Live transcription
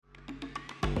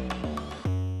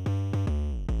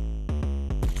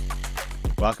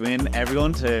Welcome in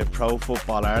everyone to Pro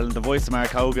Football Ireland. The voice of Mark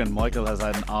Hogan. Michael has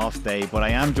had an off day, but I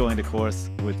am joined of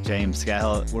course with James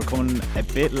Skehill. We're coming a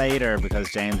bit later because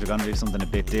James, we're going to do something a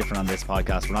bit different on this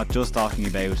podcast. We're not just talking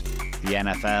about the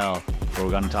NFL, but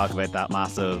we're going to talk about that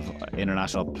massive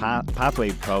international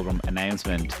pathway program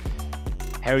announcement.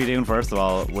 How are you doing first of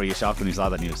all? Were you shocked when you saw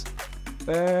that news?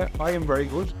 I am very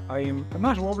good. I'm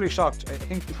not overly shocked. I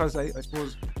think because I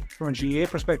suppose from a GAA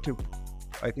perspective,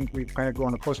 I think we've kind of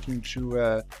grown accustomed to,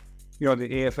 the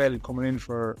AFL coming in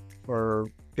for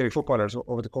Gaelic footballers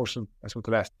over the course of, I suppose,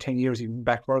 the last 10 years, even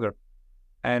back further.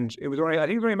 And it was only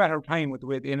a matter of time with the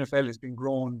way the NFL has been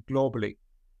grown globally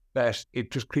that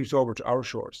it just creeps over to our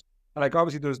shores. And like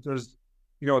obviously there's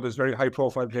very high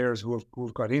profile players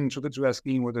who've got into the dual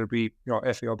scheme, whether it be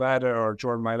Effie Obada or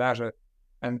Jordan Mailata.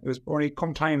 And it was only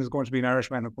come time there's going to be an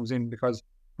Irishman who comes in, because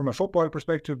from a football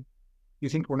perspective, you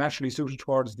think we're naturally suited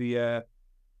towards the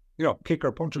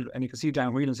kicker, punter, and you can see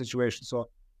Dan Whelan's situation. So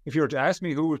if you were to ask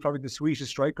me who was probably the sweetest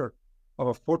striker of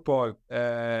a football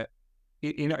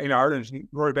in Ireland,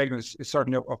 Rory Beggan is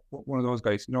certainly one of those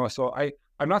guys. So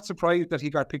I'm not surprised that he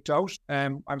got picked out.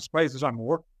 I'm surprised there's not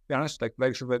more, to be honest. Like the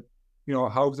likes of it, how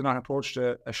have they not approached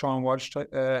a Sean Walsh type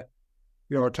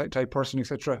person,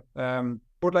 etc.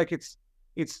 But like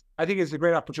I think it's a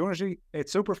great opportunity.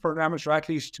 It's super for an amateur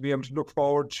athlete to be able to look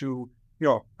forward to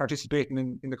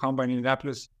participating in the Combine in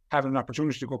Indianapolis, having an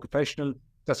opportunity to go professional.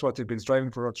 That's what they've been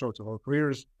striving for throughout their whole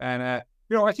careers. And,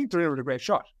 I think they're in a great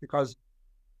shot, because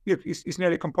it's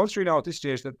nearly compulsory now at this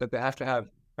stage that they have to have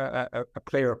a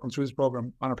player come through this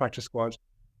program on a practice squad.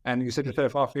 And you said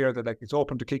yourself off here that it's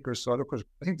open to kickers. So look,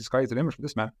 I think the sky's the limit for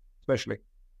this man, especially.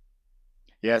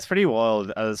 Yeah, it's pretty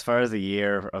wild. As far as the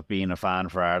year of being a fan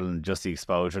for Ireland, just the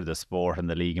exposure the sport and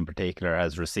the league in particular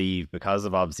has received because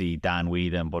of obviously Dan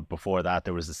Whelan, but before that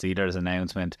there was the Cedars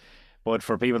announcement. But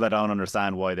for people that don't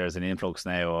understand why there's an influx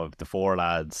now of the four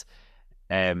lads,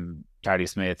 Charlie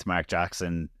Smith, Mark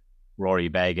Jackson, Rory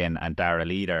Beggan and Dara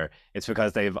Leader, it's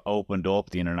because they've opened up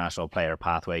the international player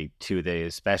pathway to the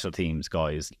special teams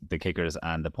guys, the kickers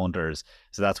and the punters.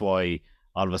 So that's why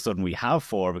all of a sudden we have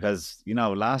four, because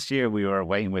last year we were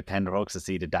waiting with tenterhooks to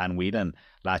see the Dan Whelan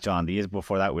latch on. The years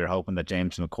before that we were hoping that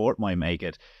James McCourt might make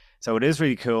it. So it is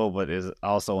really cool, but it is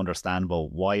also understandable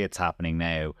why it's happening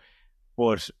now.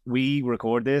 But we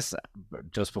record this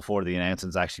just before the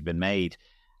announcement's actually been made,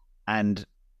 and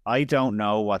I don't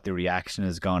know what the reaction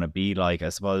is going to be like. I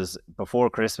suppose before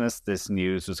Christmas this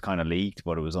news was kind of leaked,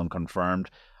 but it was unconfirmed.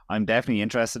 I'm definitely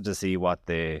interested to see what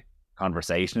the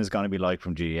conversation is going to be like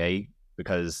from GAA,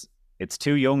 because it's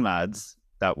two young lads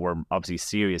that were obviously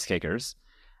serious kickers,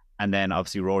 and then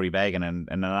obviously Rory Beggan, and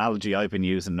an analogy I've been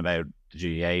using about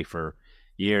the GAA for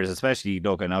years, especially,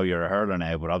 look, I know you're a hurler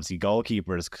now, but obviously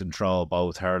goalkeepers control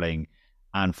both hurling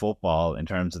and football in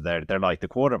terms of they're like the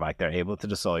quarterback. They're able to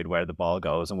decide where the ball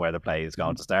goes and where the play is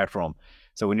going to start from.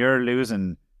 So when you're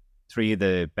losing three of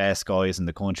the best guys in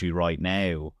the country right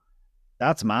now,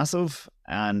 that's massive,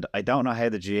 and I don't know how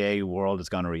the GAA world is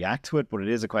going to react to it, but it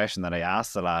is a question that I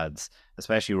asked the lads,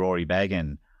 especially Rory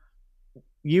Beggan.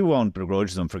 You won't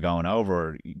begrudge them for going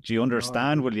over. Do you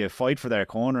understand? Will you fight for their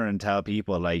corner and tell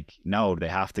people, no, they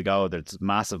have to go? There's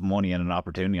massive money and an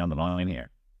opportunity on the line here.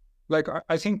 Like,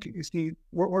 I think,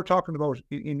 we're talking about,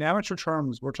 in amateur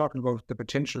terms, we're talking about the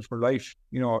potential for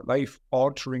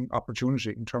life-altering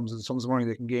opportunity in terms of the sums of money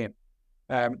they can gain.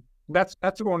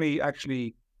 That's only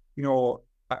actually,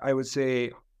 I would say,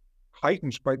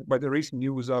 heightened by the recent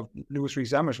news of Lewis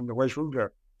Rees-Zammit from the Welsh rugby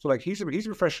player. So, he's a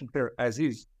professional player as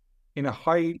is, in a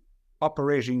high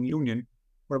operating union,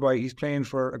 whereby he's playing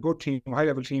for a good team, a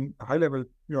high level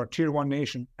tier one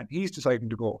nation, and he's deciding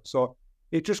to go. So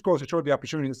it just goes to show the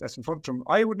opportunities that's in front of him.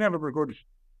 I would never begrudge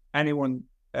anyone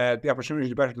the opportunity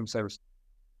to better themselves.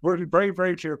 We're very,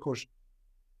 very clear cut.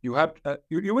 You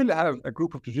will have a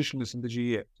group of traditionalists in the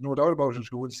GAA, no doubt about it,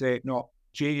 who will say, no,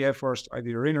 GAA first, either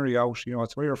you're in or you're out,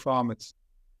 it's where you're from, it's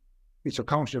your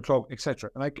county, your club, etc.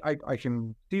 And I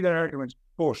can see that argument,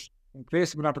 but in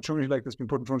place of an opportunity like this being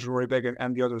put in front of Rory Beggan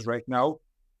and the others right now,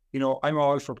 I'm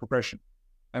all for progression.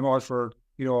 I'm all for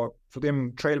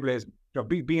them trailblazing,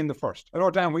 being the first. I know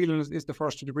Dan Whelan is the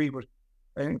first to degree, but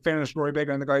in fairness, Rory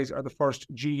Beggan and the guys are the first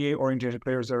GAA-orientated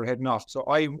players that are heading off. So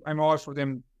I'm all for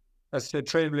them, as I said,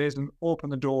 trailblazing, open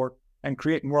the door and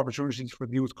creating more opportunities for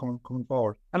the youth coming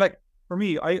forward. And for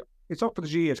me, it's up for the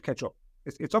GAA to catch up.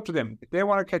 It's up to them. If they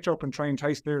want to catch up and try and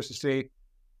entice players to stay,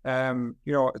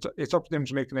 it's up to them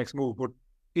to make the next move. But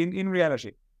in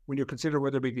reality, when you consider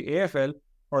whether it be the AFL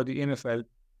or the NFL,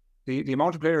 the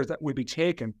amount of players that will be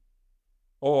taken,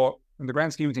 or in the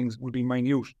grand scheme of things, will be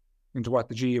minute into what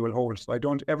the GAA will hold. So I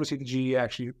don't ever see the GAA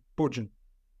actually budging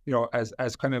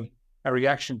as kind of a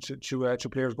reaction to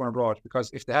players going abroad.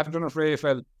 Because if they haven't done it for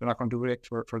AFL, they're not going to do it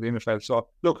for the NFL. So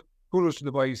look, kudos to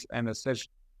the boys, and as said,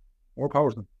 more power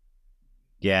to them.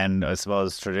 Yeah, and I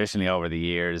suppose traditionally over the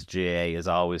years, GAA is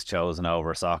always chosen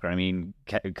over soccer. I mean,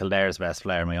 Kildare's best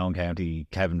player in my own county,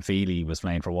 Kevin Feely, was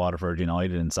playing for Waterford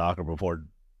United in soccer before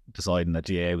deciding that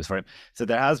GAA was for him. So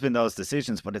there has been those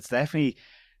decisions, but it's definitely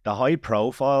the high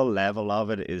profile level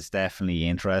of it is definitely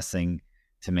interesting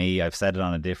to me. I've said it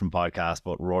on a different podcast,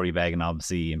 but Rory Beggan,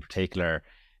 obviously, in particular,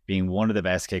 being one of the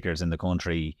best kickers in the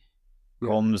country,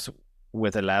 comes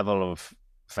with a level of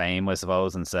fame, I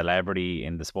suppose, and celebrity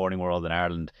in the sporting world in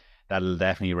Ireland that'll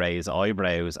definitely raise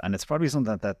eyebrows. And it's probably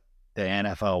something that the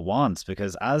NFL wants,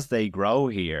 because as they grow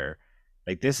here,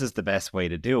 like, this is the best way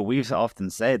to do it. We've often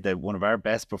said that one of our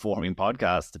best performing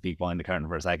podcasts, to peek behind the curtain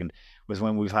for a second, was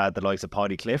when we've had the likes of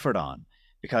Paddy Clifford on.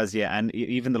 Because, and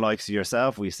even the likes of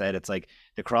yourself, we said it's like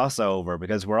the crossover,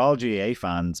 because we're all GAA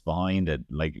fans behind it.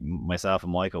 Like, myself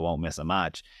and Michael won't miss a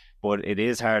match, but it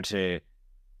is hard to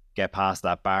get past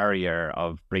that barrier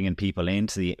of bringing people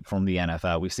from the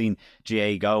NFL. We've seen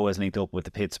GAA Go has linked up with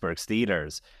the Pittsburgh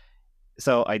Steelers.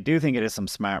 So I do think it is some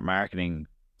smart marketing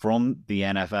from the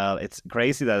NFL. It's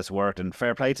crazy that it's worked, and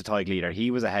fair play to Tig Leader.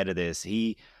 He was ahead of this.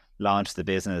 He launched the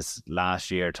business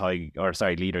last year,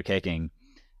 Leader Kicking,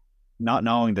 not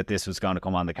knowing that this was going to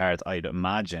come on the cards, I'd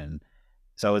imagine.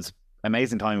 So it's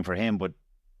amazing timing for him, but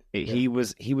he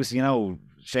was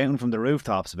shouting from the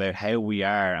rooftops about how we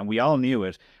are, and we all knew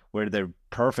it. We're the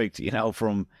perfect,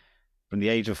 from the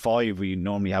age of 5, we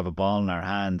normally have a ball in our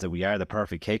hands, and we are the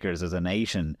perfect kickers as a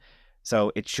nation.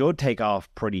 So it should take off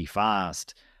pretty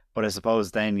fast. But I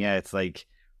suppose then, it's like,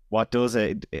 what does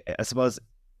it? I suppose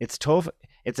it's tough.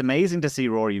 It's amazing to see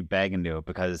Rory Beggan do it,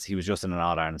 because he was just in an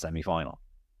All-Ireland semi-final.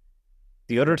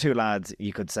 The other two lads,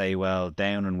 you could say, well,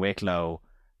 Down and Wicklow,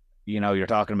 you're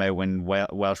talking about when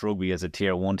Welsh Rugby is a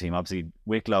Tier 1 team. Obviously,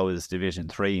 Wicklow is Division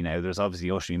 3 now. There's obviously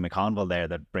Usheen McConville there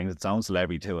that brings its own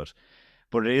celebrity to it.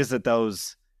 But it is that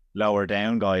those lower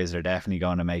down guys are definitely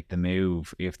going to make the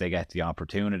move if they get the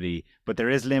opportunity. But there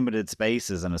is limited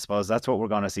spaces, and I suppose that's what we're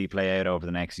going to see play out over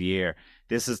the next year.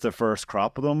 This is the first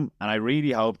crop of them, and I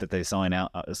really hope that they sign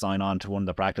on to one of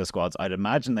the practice squads. I'd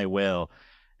imagine they will,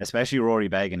 especially Rory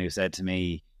Beggan, who said to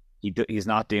me, he's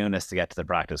not doing this to get to the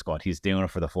practice squad. He's doing it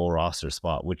for the full roster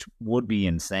spot, which would be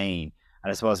insane.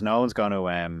 And I suppose no one's going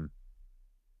to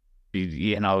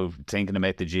be, thinking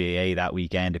about the GAA that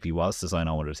weekend if he was to sign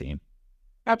on with a team.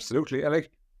 Absolutely.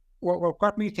 Like, what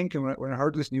got me thinking when I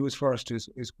heard this news first is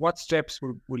what steps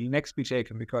will next be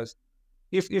taken? Because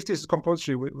if this is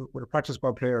compulsory with a practice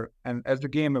squad player, and as the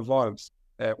game evolves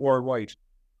worldwide,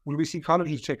 will we see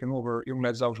colleges taking over young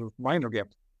lads out of minor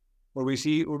games? Will we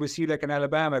see like in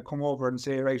Alabama come over and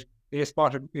say, right, they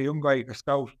spotted a young guy, a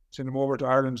scout, send him over to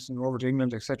Ireland, send him over to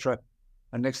England, etc.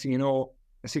 And next thing you know,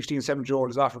 a 16,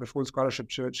 17-year-old is offered a full scholarship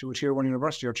to a Tier 1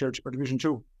 university or Division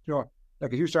 2.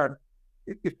 Like, if you start,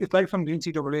 it's like something the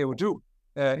NCAA would do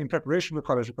in preparation for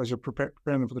college, because you're preparing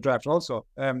them for the draft also.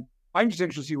 I'm just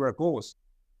interested to see where it goes,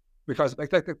 because like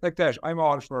that, I'm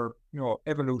all for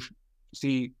evolution, to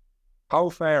see how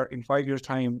far in 5 years'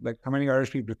 time, like how many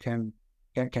Irish people can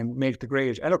make the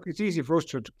grade. And look, it's easy for us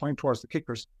to point towards the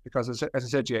kickers, because as I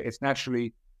said to you, it's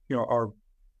naturally,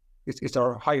 it's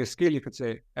our highest skill, you could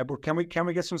say. But can we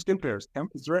get some skill players?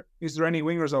 Is there any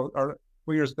wingers or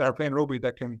wingers that are playing rugby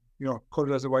that can, cut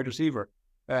it as a wide receiver?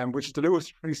 Which is the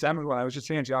Lewis Salmon one I was just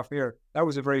saying to you off here. That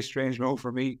was a very strange move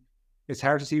for me. It's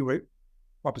hard to see what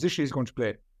position he's going to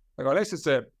play. Like, unless it's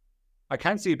I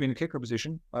can't see it being a kicker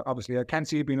position. Obviously, I can't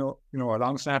see it being a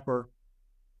long snapper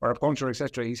or a puncher,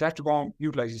 etc. He's had to go and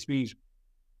utilise his speed.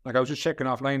 Like, I was just checking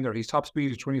offline there, his top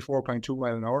speed is 24.2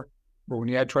 miles an hour, but when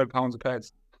he had 12 pounds of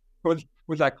pads, will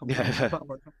that come?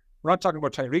 We're not talking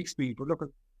about Tyreek speed, but look,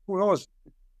 who knows?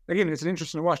 Again, it's an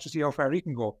interesting watch to see how far he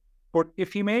can go. But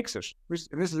if he makes it, this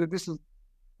is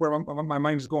where my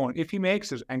mind is going. If he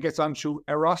makes it and gets onto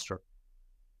a roster,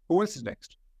 who else is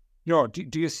next? Do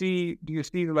you see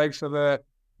the likes of a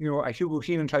Hugo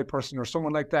Keenan type person or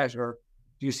someone like that, or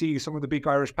do you see some of the big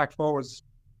Irish pack forwards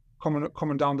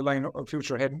coming down the line of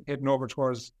future, heading over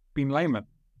towards being linemen?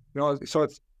 So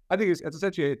I think it's, as I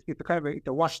said to you, it's the kind of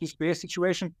a watch this space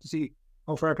situation to see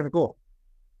how far can it go.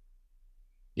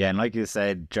 Yeah, and like you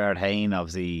said, Jared Hayne,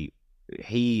 obviously,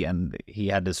 he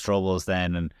had his troubles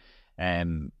then,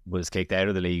 and was kicked out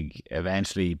of the league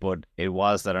eventually. But it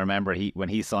was that I remember when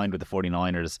he signed with the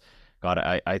 49ers, God,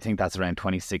 I think that's around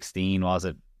 2016, was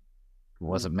it?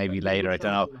 Was it maybe later? I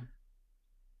don't know.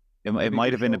 It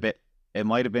might have been a bit. It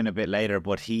might have been a bit later,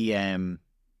 but he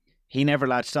he never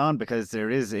latched on because there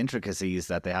is intricacies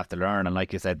that they have to learn, and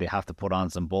like you said, they have to put on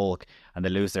some bulk and they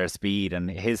lose their speed.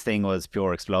 And his thing was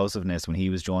pure explosiveness when he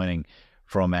was joining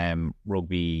from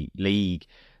rugby league.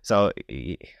 So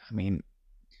I mean,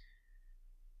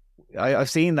 I've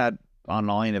seen that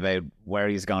online about where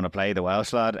he's going to play, the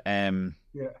Welsh lad.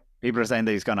 Yeah. People are saying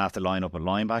that he's going to have to line up at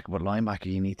linebacker, but linebacker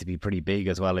you need to be pretty big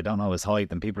as well. I don't know his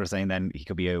height, and people are saying then he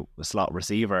could be a slot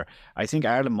receiver. I think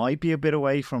Ireland might be a bit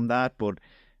away from that, but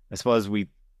I suppose we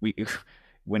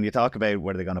when you talk about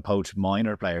where they're going to poach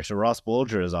minor players, so Ross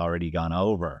Bulger has already gone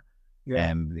over.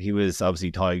 Yeah. He was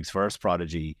obviously Tig's first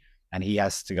prodigy, and he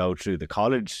has to go through the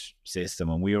college system.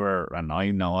 And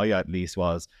I know I at least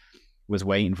was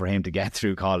waiting for him to get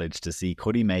through college to see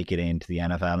could he make it into the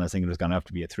NFL. And I think it was going to have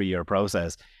to be a 3-year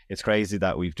process. It's crazy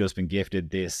that we've just been gifted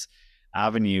this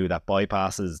avenue that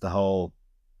bypasses the whole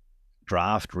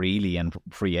draft really and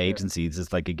free agencies.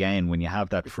 It's like, again, when you have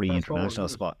that free international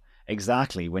spot,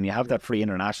 exactly, when you have that free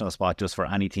international spot just for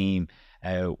any team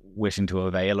wishing to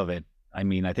avail of it, I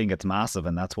mean, I think it's massive,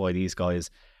 and that's why these guys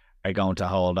are going to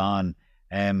hold on.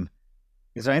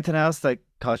 Is there anything else that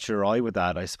caught your eye with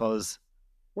that? I suppose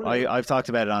I've talked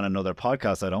about it on another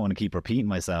podcast. I don't want to keep repeating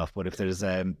myself, but if there's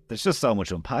just so much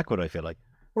to unpack what I feel like.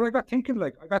 Well, I got thinking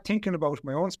about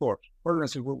my own sport. I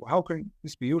said, well, how can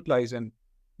this be utilised? And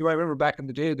I remember back in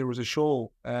the day there was a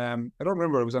show. I don't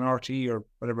remember, it was on RTE or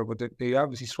whatever, but they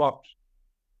obviously swapped.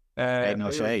 Aidan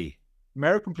O'Shea.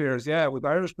 American players, with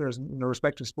Irish players in their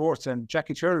respective sports. And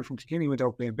Jackie Cherry from Kilkenny went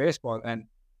out playing baseball. And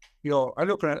I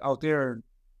look at it out there.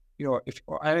 If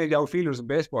any of the outfielders in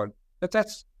baseball,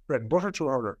 that's bread and butter to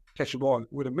hurler, catch the ball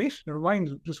with a mitt, never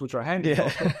mind just with your hand.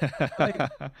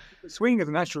 Swing is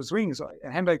a natural swing, so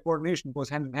hand-eye coordination goes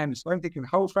hand in hand. So I'm thinking,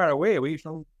 how far away are we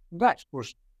from that? But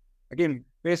again,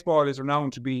 baseball is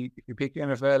renowned to be, if you pick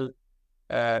NFL,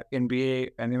 NBA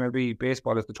and MLB,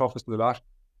 baseball is the toughest of the lot.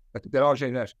 But they'll all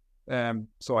say that.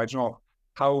 So I don't know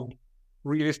how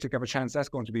realistic of a chance that's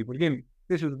going to be. But again,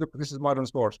 this is modern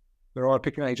sport. They're all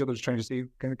picking at each other, trying to see,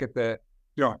 can get the,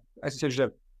 as you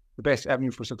said, the best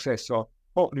avenue for success. So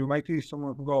hopefully we might see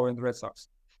someone from Galway in the Red Sox.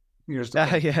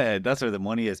 Yeah, that's where the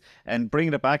money is. And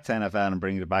bringing it back to NFL and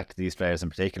bringing it back to these players in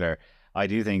particular, I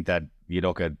do think that you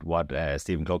look at what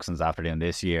Stephen Cluxton's after doing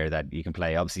this year, that you can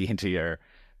play obviously into your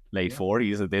late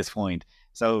 40s at this point.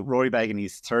 So Rory Beggan,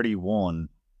 he's 31.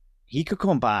 He could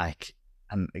come back.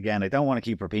 And again, I don't want to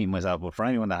keep repeating myself, but for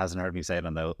anyone that hasn't heard me say it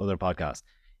on the other podcast,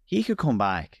 he could come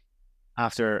back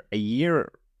after a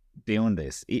year doing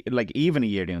this, like even a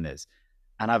year doing this,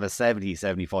 and have a 70,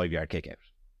 75 yard kick out.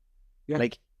 Yeah.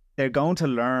 Like, they're going to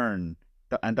learn,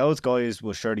 and those guys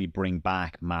will surely bring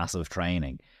back massive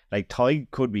training. Like, Ty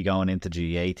could be going into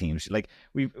GAA teams.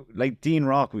 Like Dean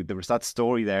Rock, there was that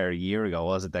story there a year ago,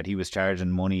 was it, that he was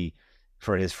charging money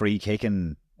for his free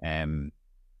kicking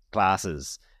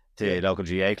classes to local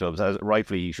GAA clubs. As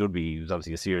rightfully he should be. He was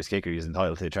obviously a serious kicker. He's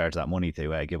entitled to charge that money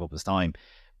to give up his time.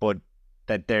 But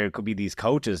that there could be these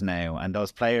coaches now and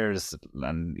those players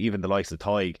and even the likes of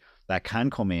Tig that can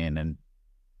come in. And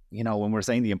when we're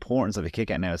saying the importance of a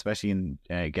kick out now, especially in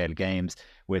Gaelic games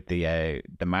with the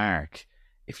mark,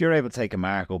 if you're able to take a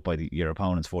mark up by your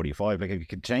opponent's 45, like, if you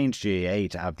could change GAA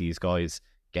to have these guys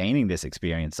gaining this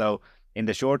experience. So in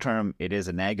the short term, it is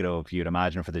a negative, you'd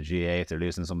imagine, for the GAA if they're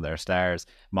losing some of their stars.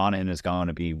 Monaghan is going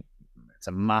to be, it's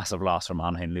a massive loss for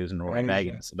Monaghan losing Rory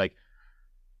Beggan.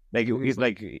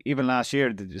 Like even last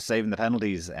year, saving the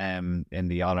penalties in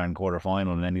the All-Ireland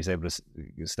quarter-final, and then he's able to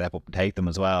step up and take them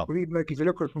as well. But even if you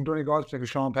look at from Donegal's, like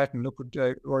Sean Patton, look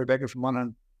at Rory Beggan from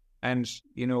Monaghan, and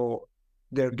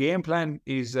their game plan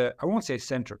is I won't say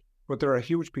centred, but they're a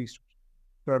huge piece.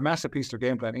 They're a massive piece of their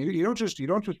game plan. And you don't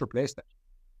just replace that,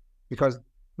 because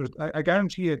I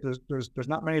guarantee you there's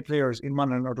not many players in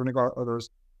Monaghan or Donegal or others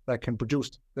that can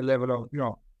produce the level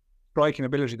of striking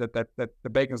ability that the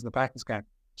Begans and the Pattons can.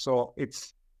 So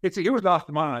it's a huge loss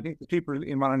to Monaghan. I think the people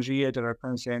in Monaghan GAA that are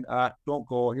kind of saying, don't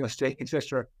go, stay,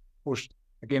 etc. But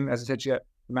again, as I said, the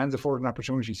man's afforded an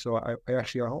opportunity. So I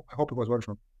hope it goes well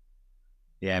for him.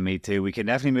 Yeah, me too. We can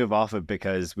definitely move off it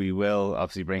because we will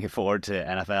obviously bring it forward to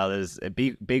NFL. It's a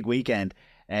big weekend.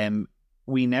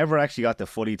 We never actually got to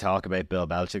fully talk about Bill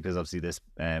Belichick because obviously this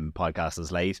podcast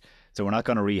is late. So we're not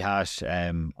going to rehash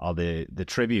all the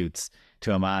tributes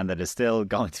to a man that is still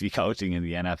going to be coaching in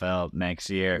the NFL next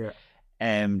year.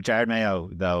 Yeah. Jared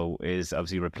Mayo, though, is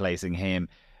obviously replacing him.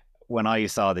 When I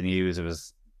saw the news, I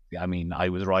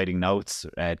was writing notes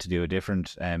to do a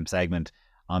different segment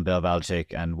on Bill Belichick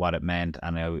and what it meant.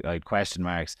 And I had question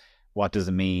marks. What does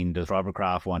it mean? Does Robert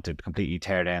Kraft want to completely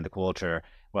tear down the culture?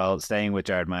 Well, staying with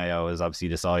Jared Mayo has obviously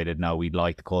decided, no, we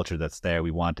like the culture that's there.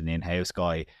 We want an in-house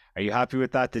guy. Are you happy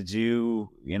with that? Did you,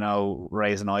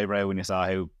 raise an eyebrow when you saw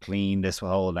how clean this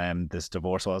whole this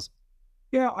divorce was?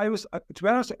 Yeah, I was, to be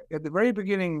honest, at the very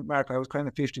beginning, Mark, I was kind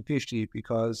of 50-50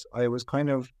 because I was kind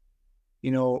of,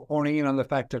 owning in on the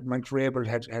fact that Mike Vrabel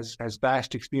has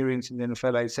vast experience in the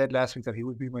NFL. I said last week that he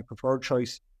would be my preferred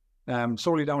choice,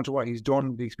 solely down to what he's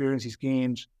done, the experience he's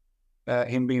gained,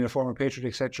 him being a former Patriot,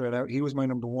 etc. He was my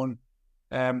number one.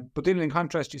 But then in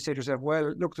contrast, you say to yourself,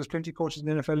 well, look, there's plenty of coaches in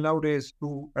the NFL nowadays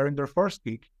who are in their first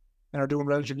week and are doing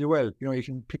relatively well. You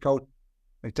can pick out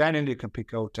McDaniel, you can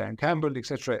pick out Dan Campbell,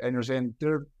 etc. And you're saying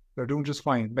they're doing just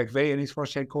fine. McVay in his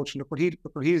first head coach, look what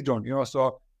he's done.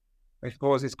 So I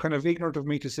suppose it's kind of ignorant of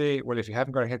me to say, well, if you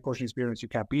haven't got a head coaching experience, you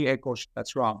can't be a head coach.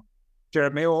 That's wrong.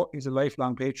 Jared Mayo is a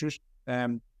lifelong Patriot.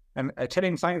 And a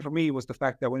telling sign for me was the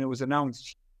fact that when it was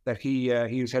announced that he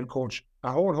was head coach,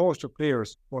 a whole host of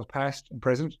players, both past and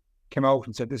present, came out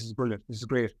and said, this is brilliant, this is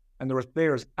great. And there were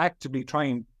players actively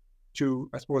trying to,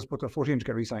 I suppose, put their foot in to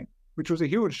get re-signed, which was a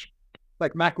huge,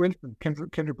 like Mac Wilson,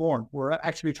 Kendrick Bourne, were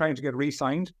actually trying to get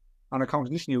re-signed on account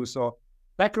of this news. So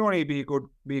that can only be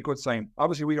a good sign.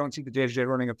 Obviously, we don't see the day-to-day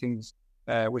running of things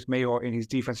with Mayo in his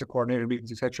defensive coordinator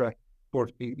meetings, etc.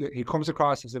 But he comes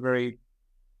across as a very,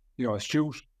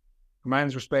 astute,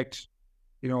 commands respect.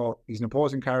 He's an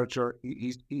opposing character.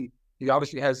 He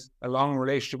obviously has a long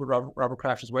relationship with Robert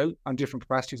Kraft as well on different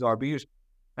capacities, albeit,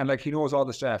 and he knows all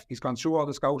the staff. He's gone through all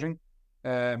the scouting,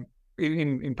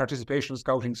 in participation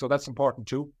scouting, so that's important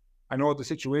too. I know the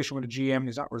situation with the GM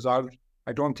is not resolved.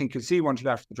 I don't think you'll see one till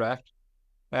after the draft.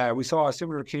 We saw a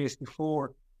similar case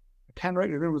before. I can't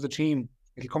remember it was a team.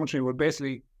 It'll come to me where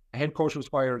basically a head coach was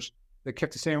fired. They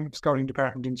kept the same scouting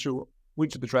department in through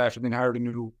went to the draft and then hired a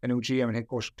new GM and head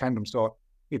coach tandem. So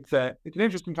it's an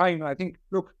interesting time, and I think,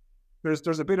 look,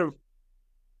 there's a bit of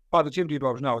positivity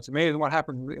about it now. It's amazing what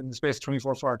happened in the space of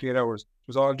 24, 48 hours. It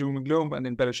was all doom and gloom, and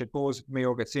then Belichick goes,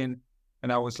 Mayo gets in, and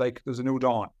now it's like there's a new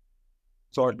dawn.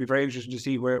 So it'd be very interesting to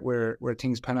see where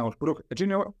things pan out. But look,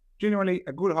 genuinely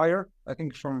a good hire, I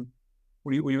think, from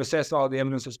when you assess all the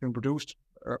evidence that's been produced,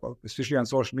 especially on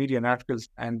social media and articles,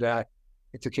 and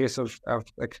it's a case of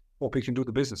hope he can do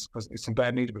the business, because it's in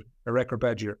bad need of a record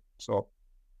bad year. So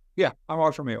yeah, I'm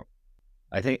all for Mayo.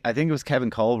 I think it was Kevin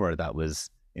Colbert that was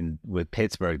with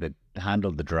Pittsburgh that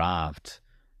handled the draft,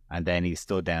 and then he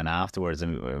stood down afterwards. I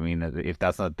mean, if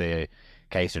that's not the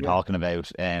case you're talking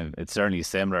about, it's certainly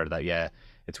similar. That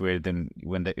it's weird then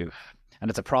and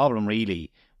it's a problem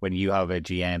really when you have a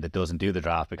GM that doesn't do the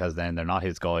draft, because then they're not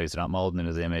his guys, they're not molding in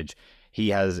his image. He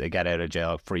has a get out of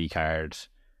jail free card.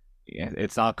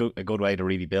 It's not a good way to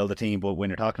really build a team. But when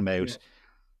you're talking about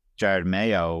Jared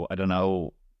Mayo, I don't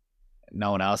know,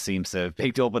 no one else seems to have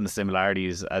picked up on the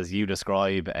similarities as you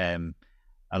describe.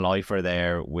 A lifer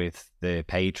there with the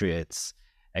Patriots,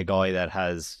 a guy that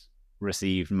has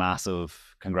received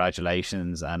massive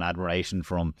congratulations and admiration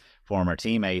from former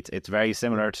teammates. It's very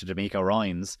similar to D'Amico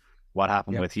Ryans, what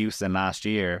happened with Houston last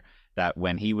year, that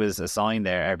when he was assigned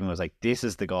there, everyone was like, this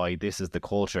is the guy, this is the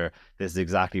culture, this is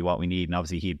exactly what we need. And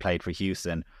obviously he'd played for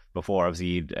Houston before. Obviously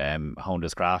he'd honed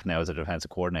his craft now as a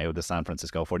defensive coordinator with the San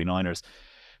Francisco 49ers.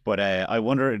 But I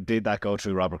wonder, did that go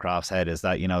through Robert Kraft's head? Is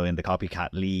that, in the copycat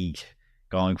league,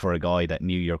 going for a guy that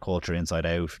knew your culture inside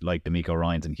out, like D'Amico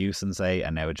Ryans in Houston, say,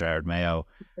 and now a Jared Mayo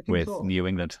with New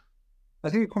England? I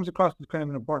think it comes across as kind of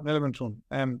an important element to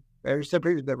him. I said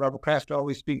previously that Robert Kraft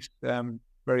always speaks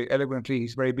very eloquently.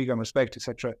 He's very big on respect,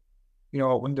 etc.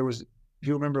 When there was, if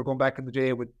you remember going back in the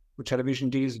day with television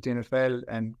deals with the NFL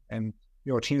and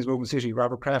teams moving city,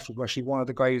 Robert Kraft was actually one of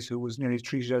the guys who was nearly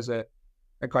treated as a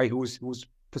guy who was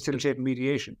facilitating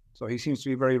mediation. So he seems to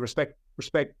be very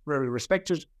very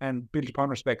respected and built upon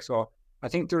respect. So I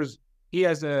think he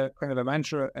has a kind of a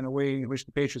mantra and a way in which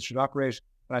the Patriots should operate.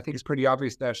 And I think it's pretty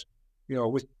obvious that,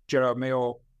 with Jared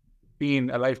Mayo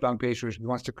being a lifelong Patriot, he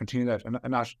wants to continue that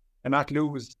and not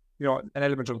lose, an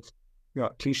element of,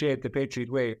 cliche the Patriot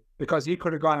way, because he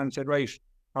could have gone and said, right,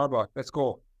 Harbaugh, let's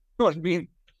go. You know what I mean?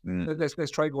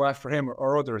 Let's try to go after him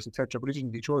or others, etc. But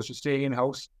he chose to stay in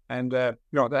house, and that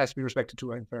has to be respected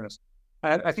too, in fairness.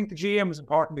 And I think the GM is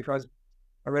important because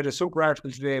I read a super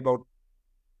article today about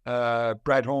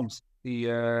Brad Holmes,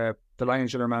 the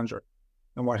Lions general manager,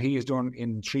 and what he has done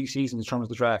in 3 seasons in terms of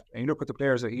the draft. And you look at the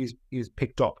players that he's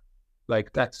picked up,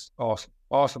 that's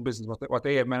awesome business what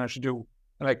they have managed to do.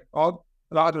 And a lot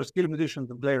of their skilled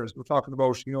additions and players. We're talking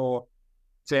about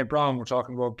St. Brown, we're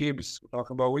talking about Gibbs, we're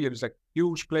talking about Williams,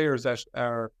 huge players that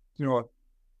are,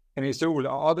 and it's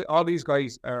all these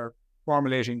guys are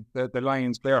formulating the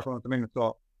Lions player front at the minute.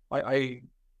 So I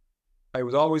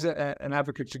was always an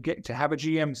advocate to have a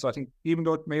GM. So I think even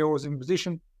though Mayo was in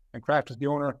position and Kraft is the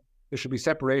owner, there should be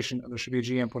separation and there should be a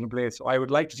GM put in place. So I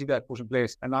would like to see that put in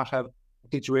place and not have a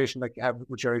situation like you have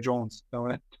with Jerry Jones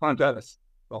down in Dallas.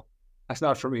 So that's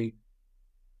not for me.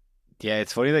 Yeah,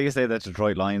 it's funny that you say that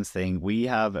Detroit Lions thing. We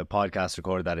have a podcast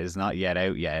recorded that is not yet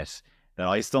out yet, that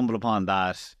I stumbled upon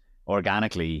that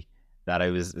organically, that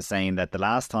I was saying that the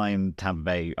last time Tampa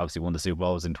Bay obviously won the Super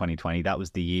Bowl was in 2020. That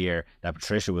was the year that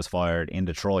Patricia was fired in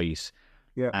Detroit.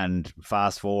 Yeah. And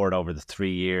fast forward over the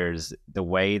 3 years, the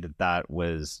way that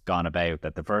was gone about,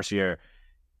 that the first year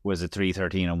was a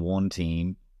 3-13-1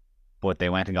 team, but they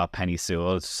went and got Penny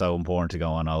Sewell. It's so important to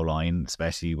go on O-line,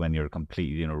 especially when you're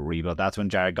completely rebuild. That's when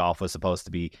Jared Goff was supposed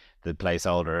to be the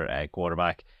placeholder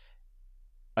quarterback.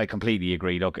 I completely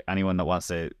agree. Look, anyone that wants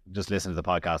to just listen to the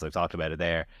podcast, I've talked about it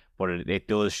there, but it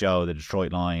does show the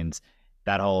Detroit Lions,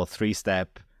 that whole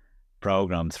 3-step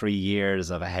program, 3 years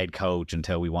of a head coach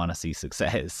until we want to see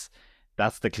success.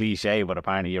 That's the cliche, but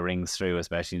apparently it rings true,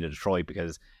 especially in Detroit,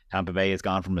 because Tampa Bay has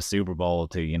gone from a Super Bowl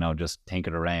to, just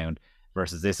tinker around,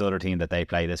 versus this other team that they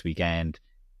play this weekend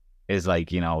is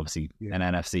like, obviously an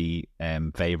NFC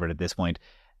favorite at this point.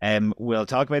 We'll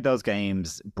talk about those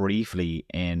games briefly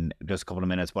in just a couple of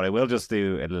minutes, but I will just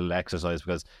do a little exercise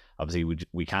because obviously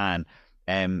we can.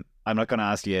 I'm not going to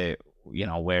ask you,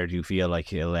 where do you feel like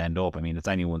he'll end up? I mean, it's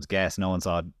anyone's guess. No one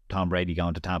saw Tom Brady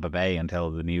going to Tampa Bay until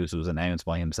the news was announced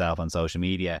by himself on social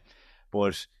media.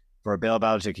 But for Bill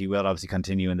Belichick, he will obviously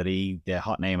continue in the league. The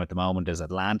hot name at the moment is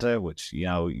Atlanta, which, you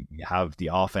have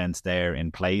the offense there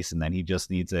in place, and then he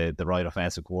just needs the right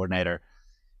offensive coordinator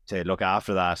to look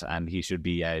after that, and he should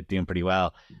be doing pretty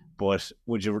well. But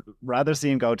would you rather see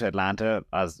him go to Atlanta,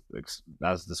 as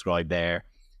described there,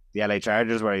 the LA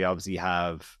Chargers, where you obviously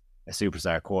have a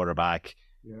superstar quarterback?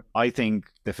 Yeah. I think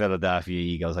the Philadelphia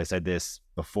Eagles, I said this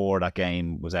before that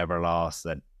game was ever lost,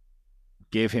 that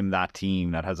give him that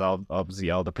team that has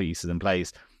obviously all the pieces in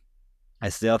place. I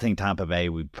still think Tampa Bay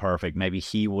would be perfect. Maybe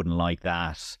he wouldn't like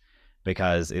that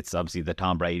because it's obviously the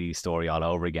Tom Brady story all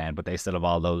over again, but they still have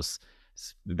all those.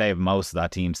 They have most of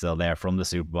that team still there from the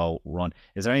Super Bowl run.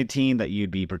 Is there any team that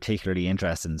you'd be particularly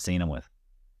interested in seeing him with?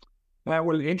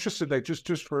 Well, interested, like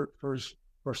just for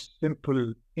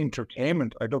simple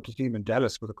entertainment, I'd love to see him in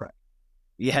Dallas with a crack.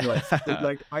 Yeah.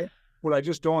 I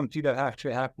just don't see that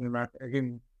actually happening.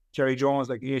 Again, Jerry Jones,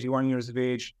 like 81 years of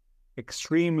age,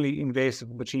 extremely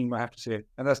invasive of the team, I have to say.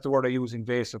 And that's the word I use,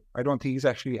 invasive. I don't think he's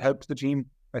actually helped the team.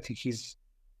 I think his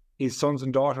sons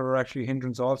and daughter are actually a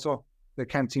hindrance also. They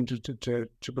can't seem to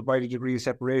provide a degree of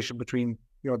separation between,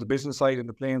 the business side and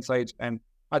the playing side. And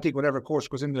I think whatever coach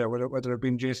goes in there, whether it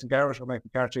be Jason Garrett or Mike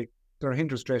McCarthy, they're a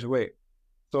hindrance straight away.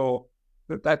 So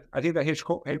that I think that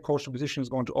head coaching position is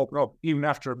going to open up even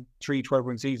after 3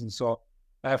 12-win seasons. So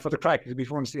for the crack, it'll be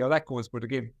fun to see how that goes. But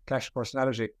again, clash of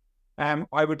personality.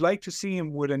 I would like to see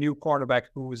him with a new quarterback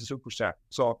who is a superstar.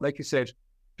 So like you said,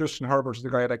 Justin Herbert is the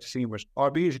guy I'd like to see him with.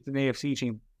 Albeit it's an AFC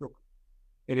team. Look,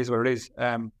 it is what it is.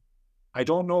 I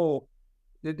don't know.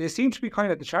 They seem to be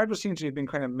the Chargers seem to have been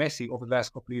kind of messy over the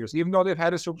last couple of years. Even though they've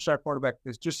had a superstar quarterback,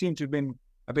 they just seem to have been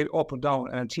a bit up and down,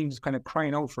 and a team's kind of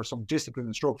crying out for some discipline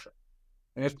and structure.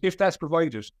 And if that's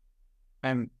provided,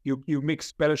 and you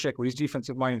mix Belichick with his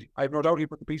defensive mind, I have no doubt he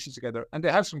put the pieces together. And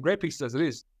they have some great pieces as it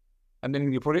is. And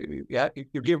then you put it,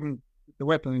 you give him the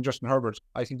weapon in Justin Herbert.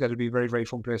 I think that'd be a very, very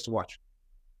fun place to watch.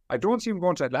 I don't see him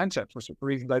going to Atlanta for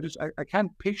reasons. I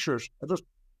can't picture it.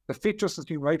 The fit just doesn't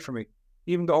seem right for me.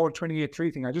 Even the whole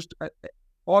 28-3 thing,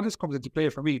 all this comes into play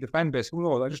for me, the fan base, who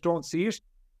knows? I just don't see it.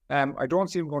 I don't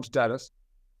see him going to Dallas.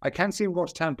 I can't see him going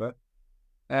to Tampa.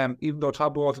 Even though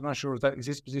Todd Bowles, I'm not sure if that is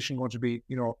his position going to be,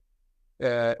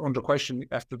 under question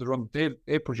after the run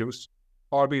they produced,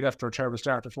 albeit after a terrible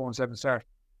start, a 4-7 start.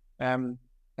 And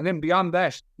then beyond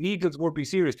that, the Eagles would be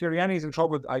serious. Sirianni's in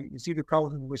trouble. You see the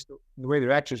crowd in the way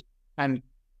they're acted, and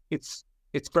it's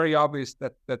very obvious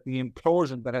that the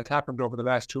implosion that has happened over the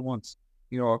last 2 months,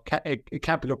 it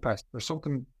can't be looked past. There's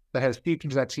something that has seeped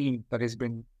into that team that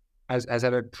has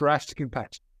had a drastic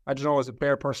impact. I don't know, as a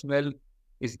bare personnel,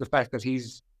 is the fact that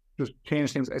he's just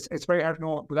changed things. It's very hard to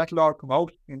know. Will that all come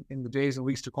out in the days and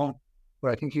weeks to come?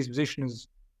 But I think his position is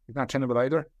not tenable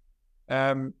either.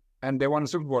 And they won a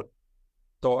Super Bowl.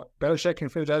 So Belichick in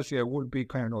Philadelphia would be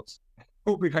kind of nuts.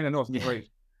 Yeah. Right?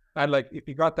 And if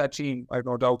he got that team, I have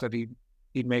no doubt that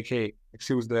he'd make hay.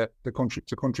 Excuse the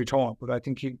country tone, but I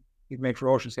think he'd make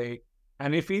ferocious hay.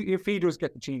 And if he does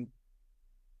get the team,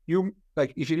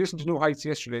 if you listen to New Heights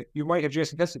yesterday, you might have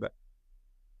Jason Kelsey back.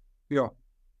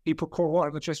 He put cold water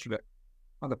on the yesterday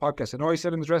on the podcast. I know he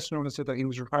said in the dressing room and said that he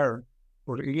was retiring,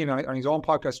 but again, on his own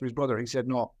podcast with his brother, he said,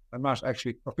 no, I'm not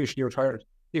actually officially retired.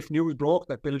 If news broke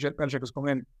that Belichick was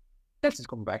coming in, Kelsey's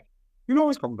coming back.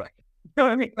 He's coming back. You know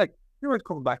what I mean? You're always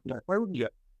coming back to that. Why wouldn't you?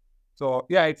 So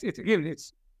yeah, it's again,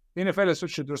 it's the NFL is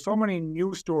such. There's so many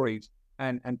news stories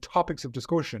and topics of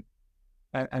discussion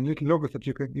and little nuggets that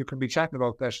you can be chatting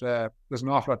about that there's an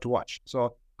awful lot to watch.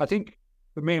 So I think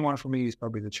the main one for me is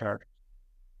probably the Chargers.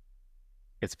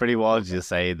 It's pretty wild to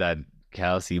say that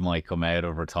Kelsey might come out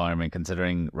of retirement,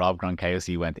 considering Rob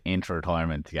Gronkowski went into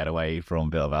retirement to get away from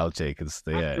Bill Belichick.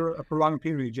 After a prolonged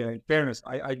period, yeah. In fairness,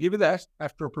 I give you that.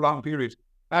 After a prolonged period,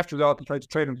 after that, they tried to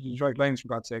trade him to the Detroit Lions, for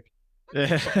God's sake.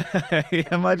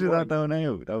 Imagine that though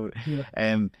now.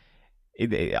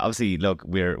 Obviously, look,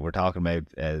 we're talking about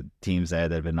teams there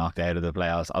that have been knocked out of the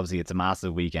playoffs. Obviously, it's a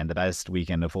massive weekend, the best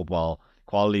weekend of football,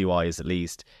 quality wise at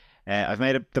least. I've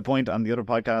made the point on the other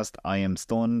podcast. I am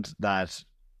stunned that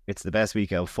it's the best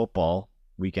weekend of football,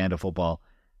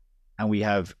 and we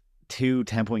have 2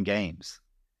 10-point games.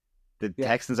 The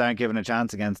Texans aren't given a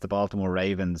chance against the Baltimore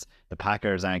Ravens. The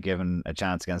Packers aren't given a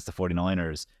chance against the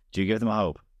 49ers. Do you give them a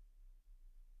hope?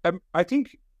 I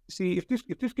think, see, if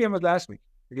this game was last week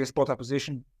against both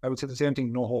opposition, I would say the same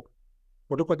thing, no hope.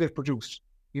 But look what they've produced,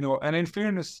 and in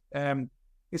fairness,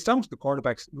 it's down to the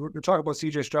quarterbacks. We're talking about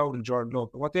CJ Stroud and Jordan Love.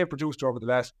 What they've produced over the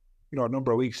last,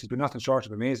 number of weeks has been nothing short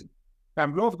of amazing.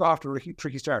 Love got after a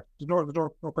tricky start. There's no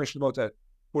question about that.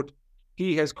 But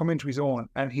he has come into his own,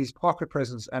 and his pocket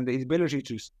presence and his ability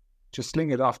to sling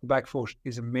it off the back foot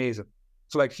is amazing.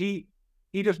 So like he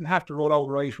doesn't have to roll out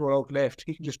right, roll out left.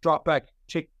 He can just drop back,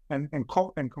 check, and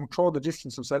control the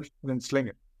distance himself, and then sling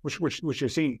it, which you're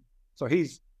seeing. So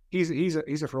he's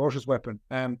a ferocious weapon.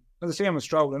 And the same as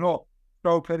Stroud. I know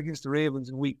Stroud played against the Ravens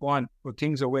in week 1, but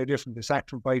things are way different. They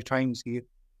sacked him 5 times. He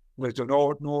was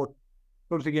don't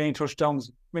think any touchdowns,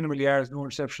 minimal yards, no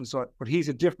interceptions. So, but he's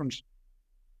a different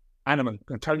animal, an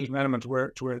intelligent animal to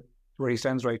where he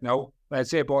stands right now. I'd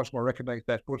say Baltimore recognise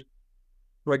that, but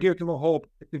do I give them a hope?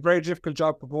 It's a very difficult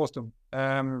job to post them.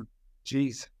 I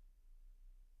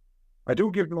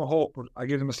do give them a hope, but I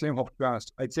give them a slim hope, to be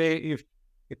honest. I'd say if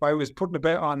I was putting a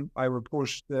bet on, I would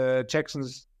push the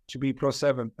Texans to be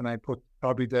 +7, and I would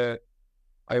probably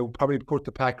put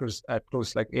the Packers at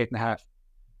plus like 8.5.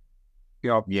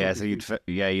 Yeah, so you'd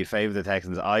favour the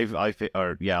Texans. I've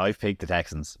picked the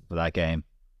Texans for that game.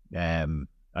 I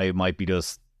might be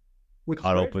just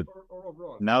caught up with.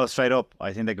 Or no, straight up.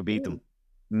 I think they could beat them.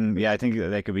 I think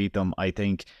they could beat them. I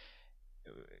think,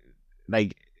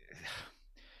 like,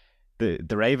 the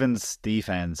Ravens'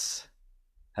 defense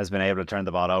has been able to turn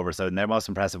the ball over. So their most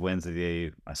impressive wins of I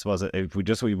suppose,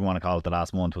 if we want to call it the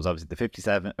last month, was obviously the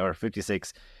 57 or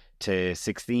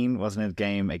 56-16, wasn't it?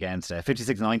 Game against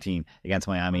 56-19 against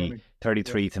Miami,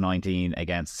 33-19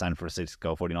 against San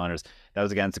Francisco 49ers. That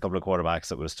was against a couple of quarterbacks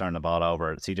that was turning the ball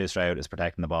over. CJ Stroud is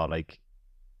protecting the ball. Like,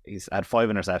 he's had 5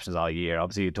 interceptions all year.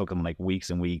 Obviously, it took him like weeks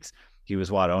and weeks. He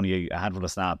was only a handful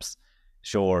of snaps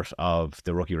short of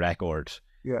the rookie record.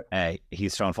 Yeah.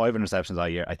 He's thrown 5 interceptions all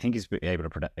year. I think he's able to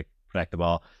protect the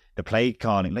ball. The play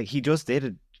calling, like, he just did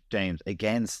it, James,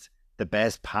 against the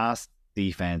best pass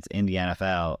defense in the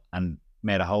NFL and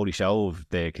made a holy show of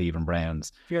the Cleveland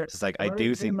Browns. Yeah. It's like, I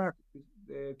do think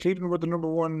Cleveland were the number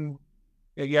 1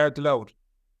 yard allowed.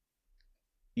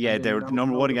 Yeah, they were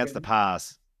number 1 against the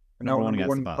pass. Number 1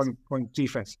 against the pass. Point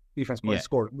defense point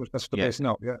scored. That's the best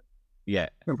now. Yeah.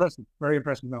 Impressive. Very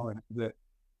impressive now.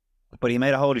 But he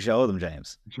made a holy show of them,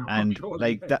 James. And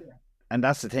like that. And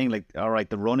that's the thing, like, all right,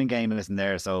 the running game isn't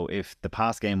there, so if the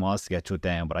pass game was to get shut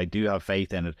down, but I do have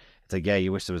faith in it. It's like, yeah,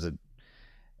 you wish there was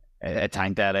a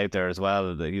Tank Dad out there as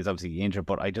well. He's obviously injured,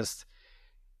 but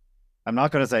I'm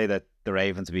not going to say that the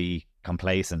Ravens be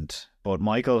complacent, but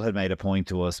Michael had made a point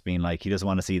to us being like, he doesn't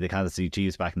want to see the Kansas City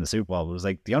Chiefs back in the Super Bowl. It was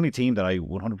like, the only team that I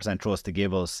 100% trust to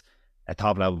give us a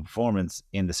top-level performance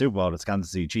in the Super Bowl is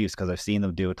Kansas City Chiefs, because I've seen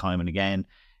them do it time and again.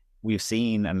 We've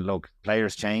seen, and look,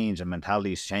 players change and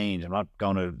mentalities change. I'm not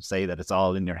going to say that it's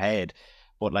all in your head,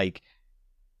 but like,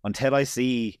 until I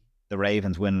see the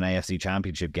Ravens win an AFC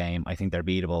Championship game, I think they're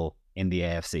beatable in the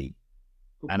AFC.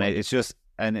 And it's just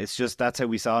that's how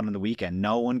we saw it on the weekend.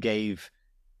 No one gave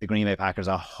the Green Bay Packers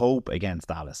a hope against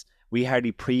Dallas. We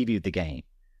hardly previewed the game,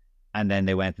 and then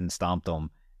they went and stomped them.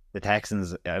 The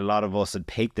Texans, a lot of us had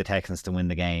picked the Texans to win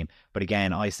the game, but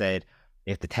again, I said,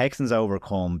 if the Texans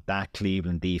overcome that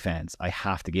Cleveland defense, I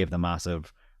have to give them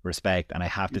massive respect, and I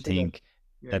have to think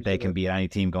that they can beat any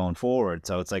team going forward.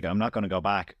 So it's like, I'm not going to go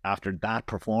back after that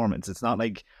performance. It's not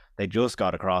like they just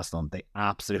got across them. They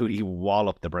absolutely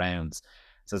walloped the Browns.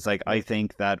 So it's like, I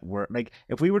think that we're like,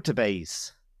 if we were to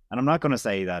base, and I'm not going to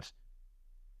say that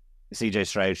CJ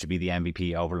Stroud should be the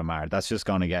MVP over Lamar. That's just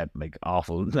going to get like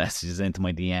awful messages into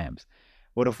my DMs.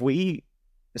 But if we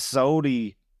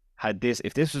solely had this,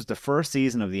 if this was the first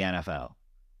season of the NFL,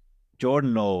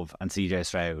 Jordan Love and CJ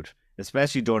Stroud,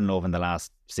 especially Jordan Love in the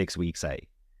last 6 weeks,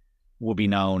 will be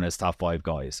known as top 5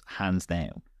 guys, hands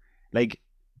down. Like,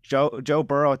 Joe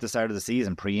Burrow at the start of the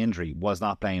season, pre-injury, was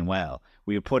not playing well.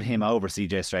 We would put him over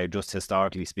CJ Stroud, just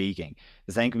historically speaking.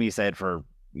 The same can be said for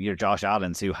your Josh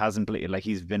Allen, who hasn't played. Like,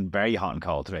 he's been very hot and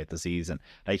cold throughout the season.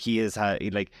 Like, he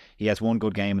has one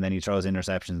good game and then he throws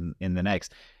interceptions in the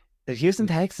next. The Houston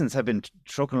Texans have been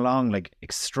trucking along like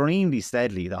extremely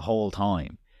steadily the whole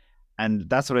time, and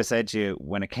that's what I said to you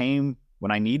when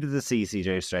I needed to see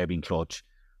CJ Stroud being clutch.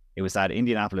 It was that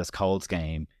Indianapolis Colts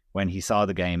game, when he saw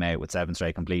the game out with 7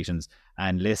 straight completions,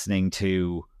 and listening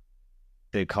to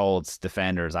the Colts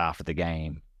defenders after the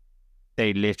game,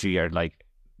 they literally are like,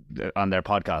 on their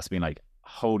podcast, being like,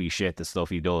 holy shit, the stuff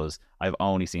he does, I've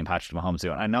only seen Patrick Mahomes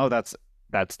do. And I know that's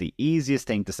the easiest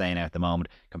thing to say now at the moment,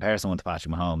 compare someone to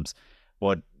Patrick Mahomes,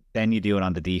 but then you do it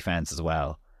on the defense as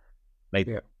well. Like,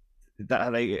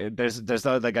 that, like, there's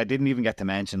like, I didn't even get to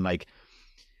mention, like,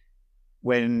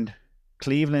 when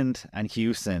Cleveland and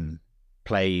Houston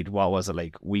played, what was it,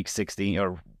 like week 16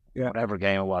 or whatever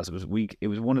game it was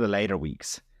one of the later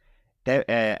weeks.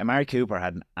 Amari Cooper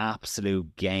had an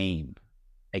absolute game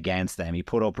against them. He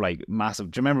put up like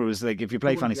massive, do you remember, it was like, if you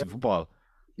play fantasy football,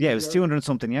 it was 200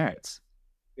 something yards,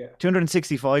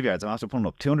 265 yards. I'm after pulling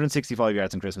up 265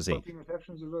 yards on Christmas Eve. It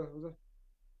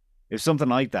was something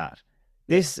like that.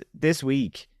 This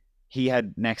week he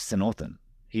had next to nothing.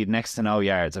 He had next to no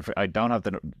yards. I don't have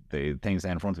the things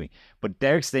there in front of me, but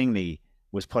Derek Stingley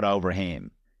was put over him,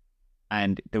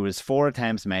 and there was 4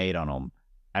 attempts made on him,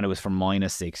 and it was for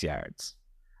 -6 yards.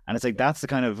 And it's like, that's the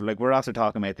kind of, like, we're after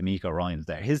talking about the Miko Ryans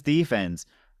there. His defense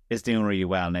is doing really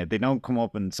well now. They don't come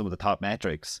up in some of the top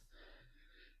metrics,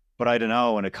 but I don't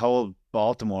know, in a cold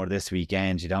Baltimore this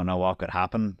weekend, you don't know what could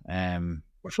happen.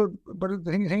 But the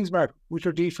thing is, Mark, with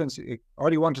your defense,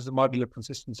 all you want is a model of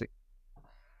consistency.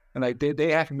 And like,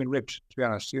 they haven't been ripped, to be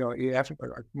honest. You know,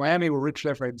 Miami were ripped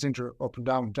left, right, and center, up and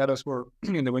down. Dallas were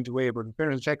in the winter way, but in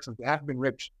fairness to Texans, they haven't been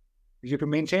ripped. If you can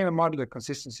maintain a model of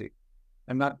consistency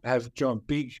and not have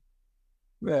big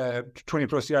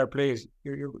 20-plus yard plays,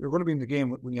 you're going to be in the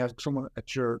game when you have someone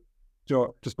at your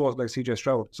disposal like CJ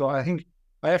Stroud. So I think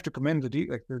I have to commend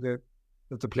the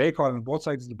play call on both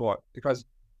sides of the ball, because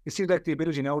it seems like the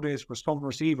ability nowadays for some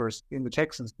receivers in the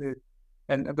Texans,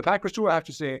 and the Packers too, I have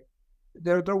to say,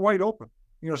 they're wide open.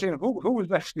 You know, saying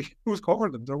who's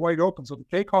covering them? They're wide open. So the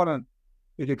play calling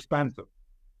is expansive.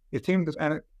 And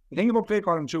the thing about play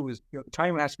calling too is, you know, the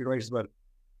timing has to be right as well.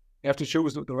 You have to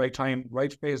choose the right time,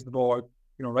 right phase of the ball,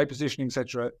 you know, right positioning,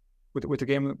 etc. With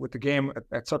the game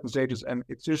at certain stages. And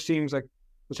it just seems like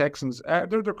the Texans,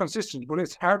 they're consistent, but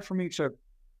it's hard for me to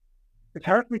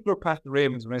look past the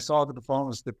Ravens when I saw the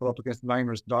performance they put up against the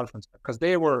Niners and Dolphins, because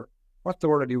they were, what's the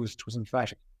word I used? It was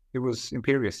emphatic. It was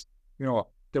imperious. You know,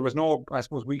 there was no, I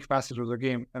suppose, weak facet of their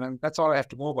game, and that's all I have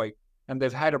to go by. And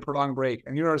they've had a prolonged break.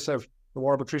 And you know yourself, the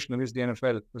war of attrition that is the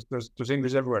NFL. There's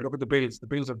injuries everywhere. Look at the Bills. The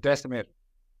Bills are decimated.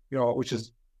 You know, which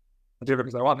is difficult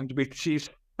because I want them to beat the Chiefs.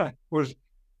 But you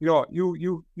know,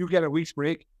 you get a week's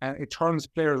break, and it turns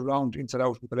players around inside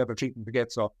out with the level of treatment they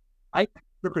get. So I'm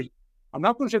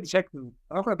not going to say the Texans.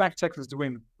 I'm not going to back Texans to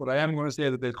win, but I am going to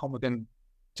say that they'll come within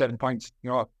 7 points.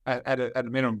 You know, at a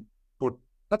minimum. But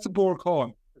that's a bold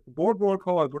call. Board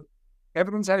call, but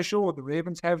evidence has shown the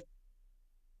Ravens have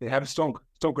stunk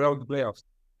it out of the playoffs.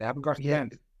 They haven't got to the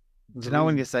end. Do you know,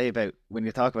 when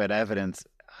you talk about evidence,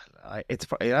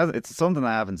 it's something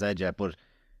I haven't said yet, but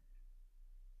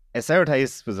a sour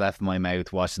taste was left in my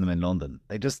mouth watching them in London.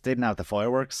 They just didn't have the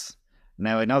fireworks.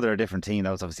 Now, I know they're a different team.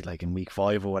 That was obviously like in week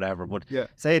 5 or whatever, but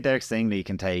say Derek Stingley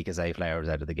can take his 8 flowers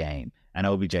out of the game, and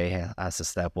OBJ has to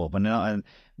step up. And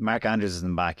Mark Andrews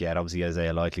isn't back yet. Obviously,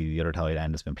 Isaiah Likely, the other tight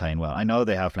end, has been playing well. I know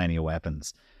they have plenty of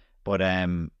weapons, but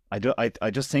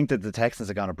I just think that the Texans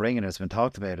are going to bring it. It's been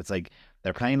talked about. It's like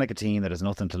they're playing like a team that has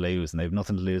nothing to lose, and they have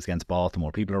nothing to lose against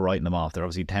Baltimore. People are writing them off. They're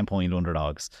obviously 10-point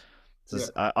underdogs. So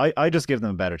I just give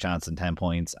them a better chance than 10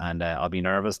 points, and I'll be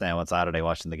nervous now on Saturday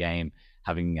watching the game,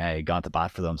 having gone to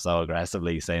bat for them so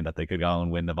aggressively, saying that they could go and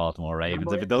win the Baltimore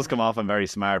Ravens. If it does come off, I'm very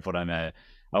smart, but I'm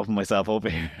opening myself up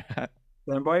here.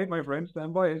 Stand by it, my friend.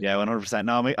 Stand by it. Yeah, 100%.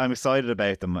 No, I'm excited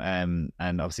about them, and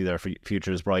obviously their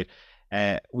future is bright.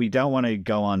 We don't want to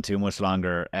go on too much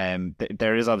longer.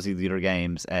 There is obviously the other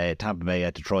games, Tampa Bay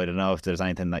at Detroit. I don't know if there's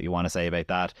anything that you want to say about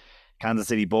that. Kansas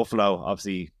City Buffalo,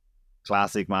 obviously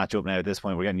classic matchup now at this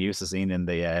point. We're getting used to seeing in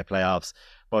the playoffs.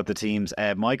 But the teams,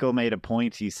 Michael made a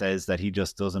point. He says that he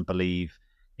just doesn't believe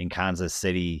in Kansas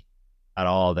City at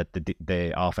all, that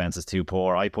the offense is too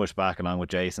poor. I pushed back along with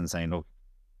Jason, saying, look,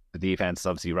 the defense,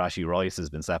 obviously Rashee Rice has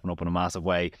been stepping up in a massive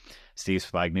way. Steve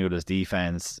Spagnuolo's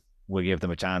defense will give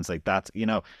them a chance. Like that,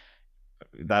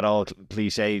 that all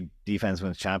cliche defense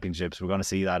wins championships. We're going to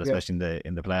see that, especially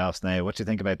in the playoffs now. What do you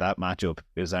think about that matchup?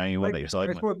 Is there anyone that you're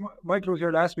siding with? Michael was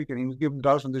here last week and he was giving the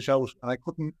Dolphins a shout, and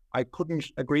I couldn't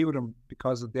agree with him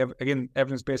because of the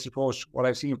evidence-based approach. What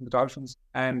I've seen from the Dolphins,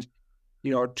 and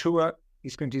Tua, he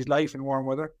spent his life in warm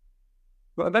weather,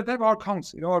 but that all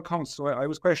counts. All counts. So I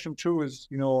was questioning Tua's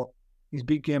his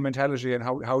big game mentality and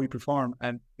how he performed,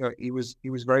 and he was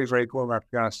very, very good, to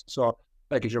be honest. So,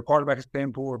 like, if your quarterback is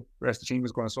playing poor, the rest of the team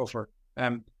is going to suffer.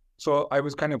 So I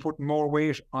was kind of putting more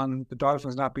weight on the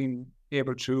Dolphins not being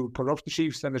able to pull up the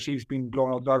Chiefs than the Chiefs being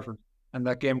blown out the Dolphins, and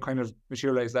that game kind of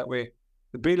materialized that way.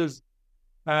 The Bills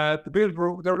were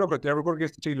good. They were good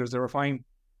against the Steelers. They were fine.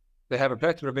 They have a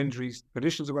plethora of injuries.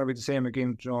 Conditions are going to be the same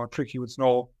again. Tricky with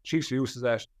snow. Chiefs are used to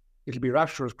that. It'll be a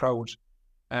rapturous crowd.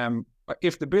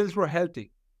 If the Bills were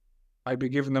healthy, I'd be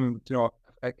giving them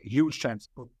a huge chance.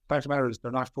 But the fact of the matter is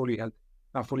they're not fully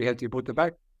healthy. But the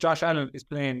fact Josh Allen is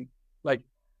playing like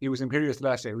he was imperious the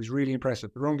last day. It was really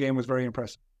impressive. The run game was very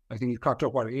impressive. I think he clocked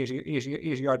up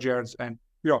 80 odd yards, and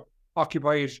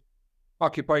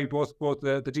occupied both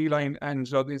the D line and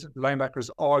the linebackers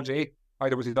all day,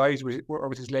 either with his eyes or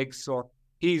with his legs. So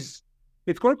it's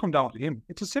going to come down to him.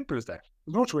 It's as simple as that.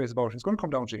 There's no two ways about it. It's going to come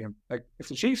down to him. Like, if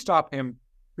the Chiefs stop him,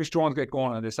 Chris Jones get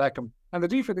going and they sack him. And the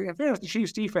defense, in fairness, the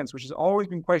Chiefs' defense, which has always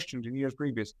been questioned in years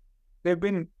previous, they've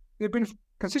been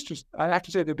consistent. I have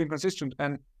to say they've been consistent,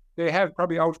 and they have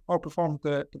probably outperformed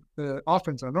the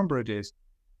offense on a number of days.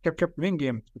 Kept them in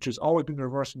games, which has always been the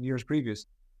reverse in years previous.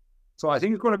 So I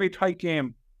think it's going to be a tight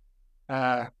game.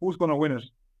 Who's going to win it?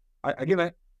 I'm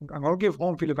going to give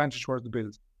home field advantage towards the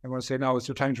Bills. I'm going to say now it's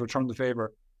your time to return the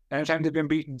favour. Anytime they've been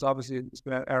beaten, obviously it's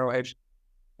been an Arrowhead.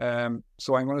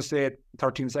 So I'm going to say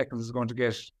 13 seconds is going to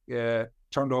get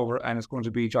turned over, and it's going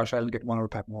to be Josh Allen getting one over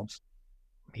Pat Mahomes.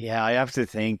 Yeah, I have to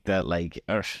think that,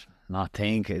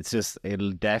 it's just,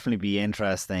 it'll definitely be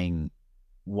interesting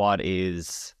what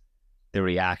is the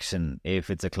reaction if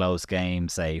it's a close game,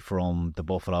 say, from the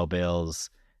Buffalo Bills.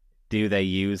 Do they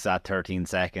use that 13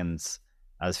 seconds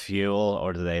as fuel,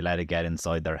 or do they let it get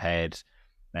inside their head?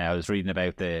 Now, I was reading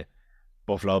about the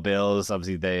Buffalo Bills,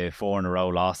 obviously the 4 in a row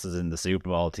losses in the Super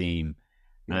Bowl team,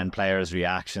 and players'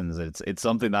 reactions. It's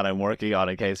something that I'm working on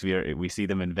in case we see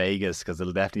them in Vegas, because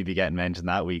it'll definitely be getting mentioned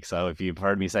that week. So if you've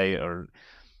heard me say it, or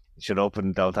shut up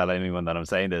and don't tell anyone that I'm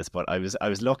saying this, but I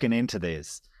was looking into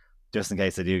this just in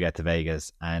case I do get to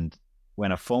Vegas. And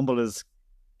when a fumble is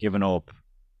given up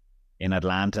in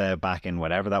Atlanta back in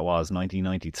whatever that was,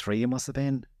 1993 it must have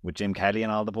been, with Jim Kelly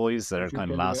and all the boys that are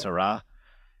kind of last hurrah,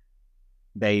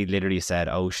 they literally said,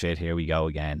 "Oh shit, here we go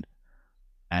again."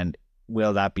 And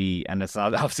will that be, and it's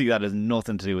not, obviously that has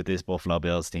nothing to do with this Buffalo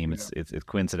Bills team, it's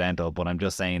coincidental, but I'm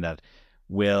just saying that,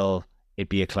 will it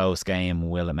be a close game?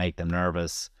 Will it make them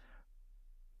nervous?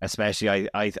 Especially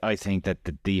I think that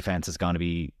the defense is going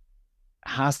to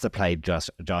has to play Josh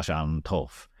Allen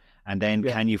tough. And then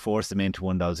can you force him into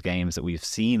one of those games that we've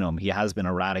seen him? He has been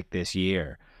erratic this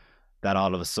year, that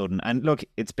all of a sudden, and look,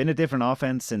 it's been a different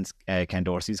offense since Ken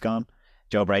Dorsey's gone.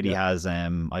 Joe Brady has,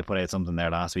 I put out something there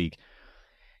last week.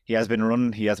 He has been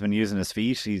running, he has been using his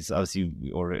feet. He's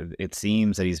obviously, or it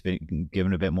seems that he's been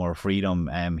given a bit more freedom.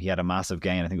 He had a massive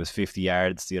gain, I think it was 50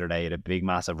 yards the other day, at a big,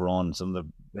 massive run. Some of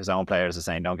his own players are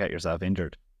saying, don't get yourself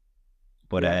injured.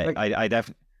 But I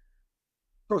definitely...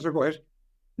 Go ahead.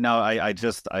 No,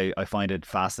 I find it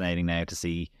fascinating now to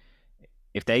see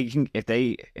if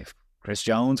Chris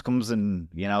Jones comes and,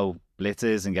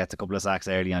 blitzes and gets a couple of sacks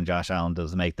early on Josh Allen,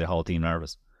 does make the whole team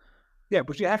nervous. Yeah,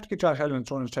 but you have to get Josh Allen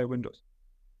throwing his tight windows.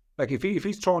 Like, if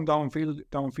he's throwing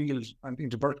downfield and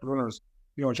into vertical runners,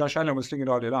 Josh Allen will sling it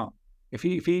all day long. If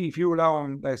you allow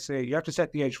him, let's say, you have to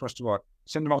set the edge first of all.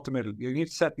 Send him out the middle. You need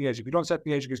to set the edge. If you don't set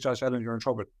the edge against Josh Allen, you're in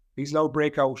trouble. He's allowed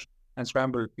breakout and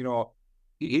scramble. He'll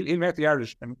make the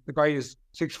yardage, and the guy is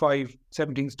 6'5",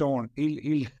 17 stone.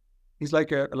 He's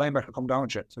like a linebacker come down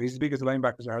shit. So he's as big as the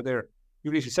linebackers are there.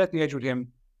 You need to set the edge with him,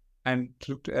 and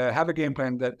to have a game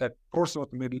plan that forces out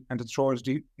the middle and to throw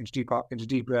into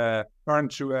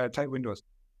tight windows.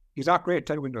 He's not great at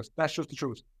tight windows. That's just the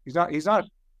truth. He's not.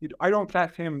 I don't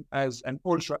class him as an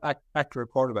ultra accurate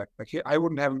quarterback. Like, I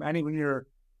wouldn't have him anywhere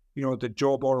near, the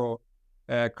Joe Burrow,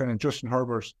 kind of Justin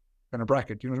Herbert kind of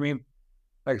bracket. You know what I mean?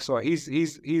 Like, so he's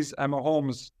a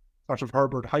Mahomes sort of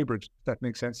Herbert hybrid, if that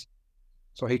makes sense.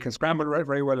 So he can scramble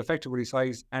very well, effective with his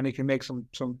size, and he can make some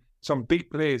big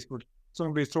plays, but some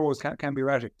of his throws can be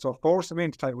erratic. So force him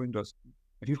into tight windows.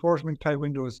 If you force him into tight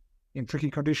windows in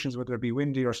tricky conditions, whether it be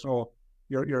windy or snow,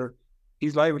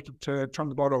 he's liable to turn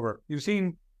the ball over. You've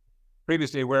seen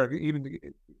previously where even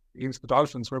against the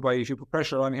Dolphins, whereby if you put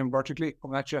pressure on him vertically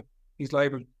coming at you,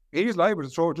 he's liable to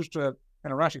throw just an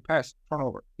erratic pass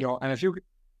turnover. And if you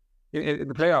in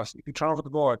the playoffs, if you turn over the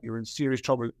ball, you're in serious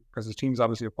trouble because the team's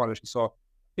obviously a quality. So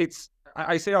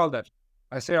I say all that,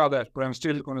 but I'm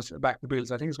still going to back the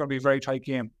Bills. I think it's going to be a very tight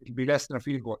game. It'll be less than a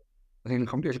field goal. I think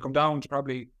it'll come down to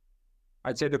probably,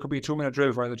 I'd say there could be a 2-minute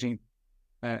drill for either team,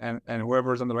 and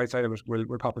whoever's on the right side of it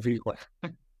will pop a field goal.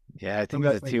 Yeah, I think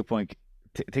it's a 2-point.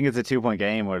 I think it's a 2-point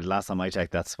game. Or last time I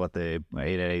checked, that's what the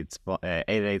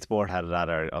 888 Sport had it at.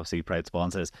 Are obviously proud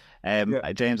sponsors.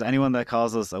 James, anyone that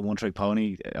calls us a one-trick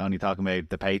pony, only talking about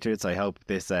the Patriots, I hope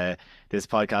this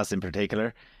podcast in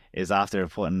particular is after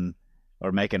putting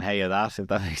or making hay of that. If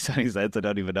that makes any sense, I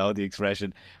don't even know the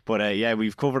expression. But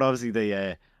we've covered obviously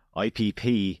the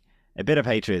IPP, a bit of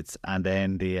Patriots, and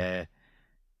then the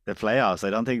playoffs. I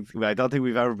don't think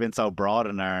we've ever been so broad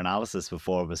in our analysis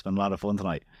before, but it's been a lot of fun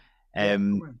tonight.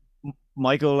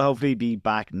 Michael will hopefully be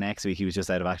back next week. He was just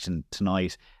out of action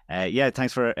tonight.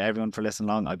 Thanks for everyone for listening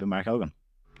along. I've been Mark Hogan.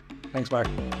 Thanks, Mark.